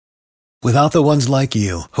Without the ones like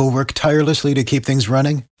you, who work tirelessly to keep things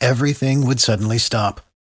running, everything would suddenly stop.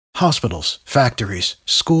 Hospitals, factories,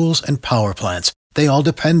 schools, and power plants, they all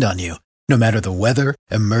depend on you. No matter the weather,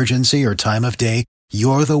 emergency, or time of day,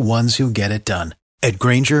 you're the ones who get it done. At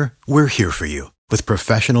Grainger, we're here for you with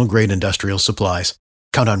professional-grade industrial supplies.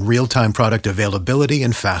 Count on real-time product availability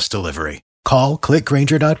and fast delivery. Call,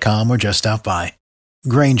 clickgrainger.com, or just stop by.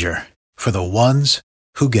 Grainger, for the ones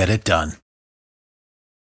who get it done.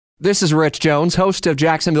 This is Rich Jones, host of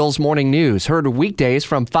Jacksonville's Morning News, heard weekdays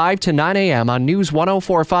from 5 to 9 a.m. on News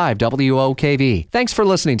 104.5 WOKV. Thanks for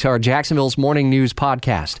listening to our Jacksonville's Morning News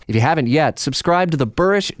podcast. If you haven't yet, subscribe to the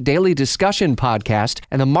Burrish Daily Discussion podcast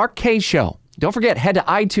and the Mark Kaye Show. Don't forget, head to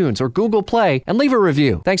iTunes or Google Play and leave a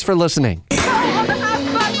review. Thanks for listening.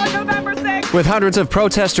 With hundreds of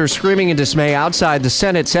protesters screaming in dismay outside the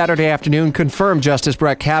Senate Saturday afternoon, confirmed Justice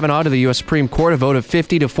Brett Kavanaugh to the U.S. Supreme Court, a vote of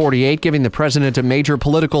 50-48, giving the president a major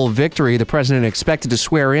political victory. The president expected to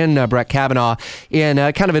swear in Brett Kavanaugh in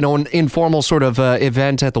kind of an informal sort of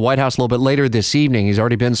event at the White House a little bit later this evening. He's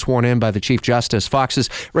already been sworn in by the Chief Justice. Fox's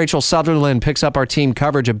Rachel Sutherland picks up our team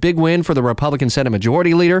coverage. A big win for the Republican Senate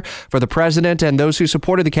Majority Leader, for the president, and those who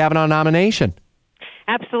supported the Kavanaugh nomination.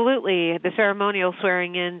 Absolutely. The ceremonial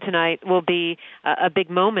swearing in tonight will be a big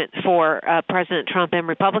moment for President Trump and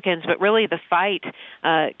Republicans, but really the fight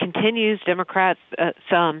continues.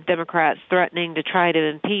 Some Democrats threatening to try to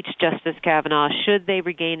impeach Justice Kavanaugh should they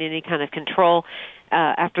regain any kind of control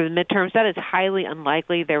after the midterms. That is highly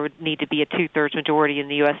unlikely. There would need to be a two-thirds majority in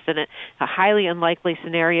the U.S. Senate, a highly unlikely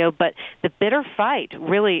scenario. But the bitter fight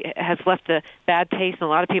really has left a bad taste in a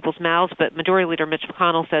lot of people's mouths, but Majority Leader Mitch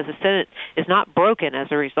McConnell says the Senate is not broken as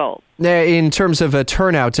a result. In terms of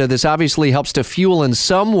turnout, this obviously helps to fuel in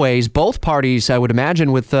some ways both parties, I would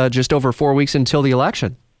imagine, with just over 4 weeks until the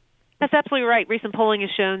election. That's absolutely right. Recent polling has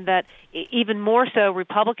shown that even more so,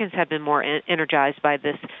 Republicans have been more energized by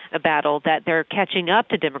this battle, that they're catching up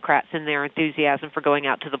to Democrats in their enthusiasm for going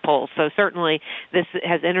out to the polls. So certainly this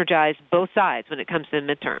has energized both sides when it comes to the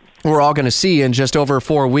midterms. We're all going to see in just over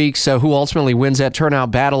 4 weeks who ultimately wins that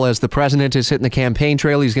turnout battle as the president is hitting the campaign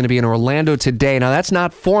trail. He's going to be in Orlando today. Now, that's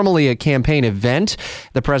not formally a campaign event.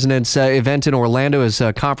 The president's event in Orlando is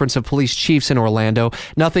a conference of police chiefs in Orlando.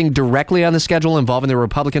 Nothing directly on the schedule involving the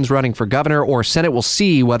Republicans running for governor or Senate. We'll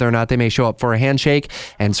see whether or not they may show up for a handshake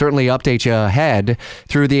and certainly update you ahead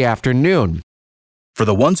through the afternoon. For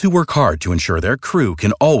the ones who work hard to ensure their crew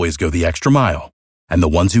can always go the extra mile, and the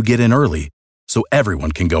ones who get in early so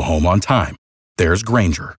everyone can go home on time, there's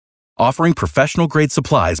Grainger, offering professional-grade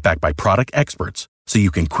supplies backed by product experts so you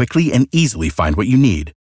can quickly and easily find what you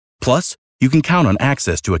need. Plus, you can count on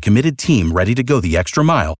access to a committed team ready to go the extra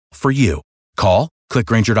mile for you. Call, click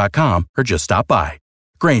Grainger.com, or just stop by.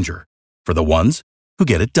 Grainger, for the ones who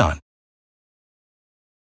get it done.